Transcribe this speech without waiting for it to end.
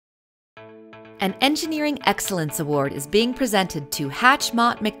An Engineering Excellence Award is being presented to Hatch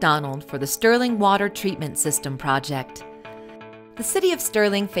Mott MacDonald for the Sterling Water Treatment System project. The City of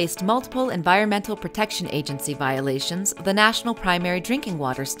Sterling faced multiple Environmental Protection Agency violations of the National Primary Drinking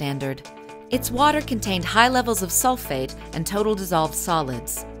Water Standard. Its water contained high levels of sulfate and total dissolved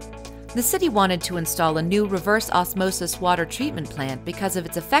solids. The city wanted to install a new reverse osmosis water treatment plant because of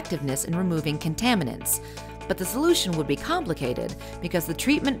its effectiveness in removing contaminants, but the solution would be complicated because the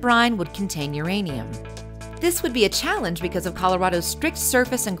treatment brine would contain uranium. This would be a challenge because of Colorado's strict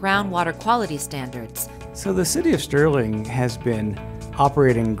surface and groundwater quality standards. So the City of Sterling has been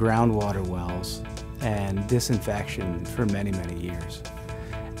operating groundwater wells and disinfection for many, many years.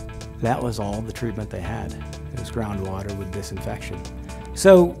 That was all the treatment they had. It was groundwater with disinfection.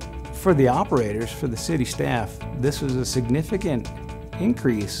 So for the operators, for the city staff, this was a significant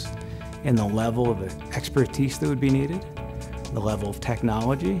increase in the level of expertise that would be needed, the level of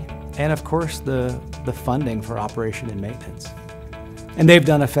technology, and of course the funding for operation and maintenance. And they've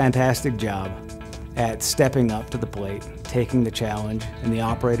done a fantastic job at stepping up to the plate, taking the challenge, and the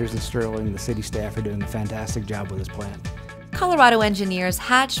operators in Sterling, the city staff, are doing a fantastic job with this plant. Colorado engineers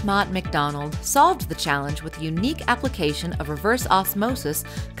Hatch Mott MacDonald solved the challenge with a unique application of reverse osmosis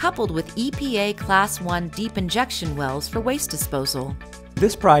coupled with EPA Class 1 deep injection wells for waste disposal.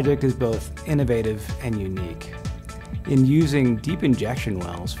 This project is both innovative and unique in using deep injection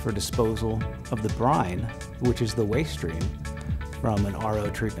wells for disposal of the brine, which is the waste stream from an RO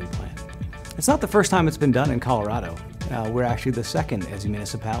treatment plant. It's not the first time it's been done in Colorado. We're actually the second as a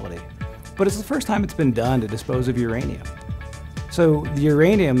municipality, but it's the first time it's been done to dispose of uranium. So the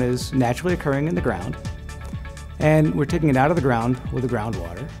uranium is naturally occurring in the ground, and we're taking it out of the ground with the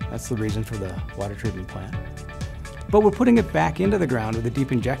groundwater. That's the reason for the water treatment plant. But we're putting it back into the ground with the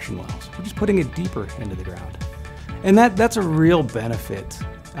deep injection wells. We're just putting it deeper into the ground. And that's a real benefit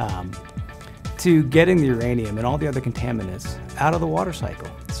to getting the uranium and all the other contaminants out of the water cycle.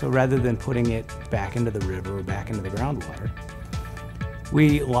 So rather than putting it back into the river or back into the groundwater,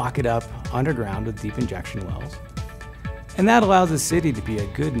 we lock it up underground with deep injection wells. And that allows the city to be a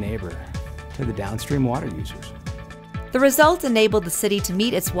good neighbor to the downstream water users. The result enabled the city to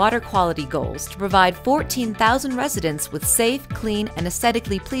meet its water quality goals to provide 14,000 residents with safe, clean, and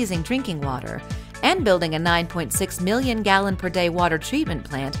aesthetically pleasing drinking water, and building a 9.6 million gallon per day water treatment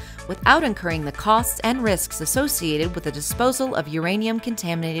plant without incurring the costs and risks associated with the disposal of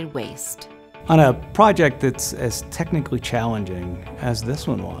uranium-contaminated waste. On a project that's as technically challenging as this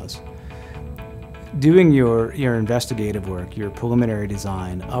one was, doing your investigative work, your preliminary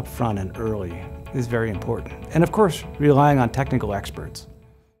design up front and early is very important. And of course, relying on technical experts.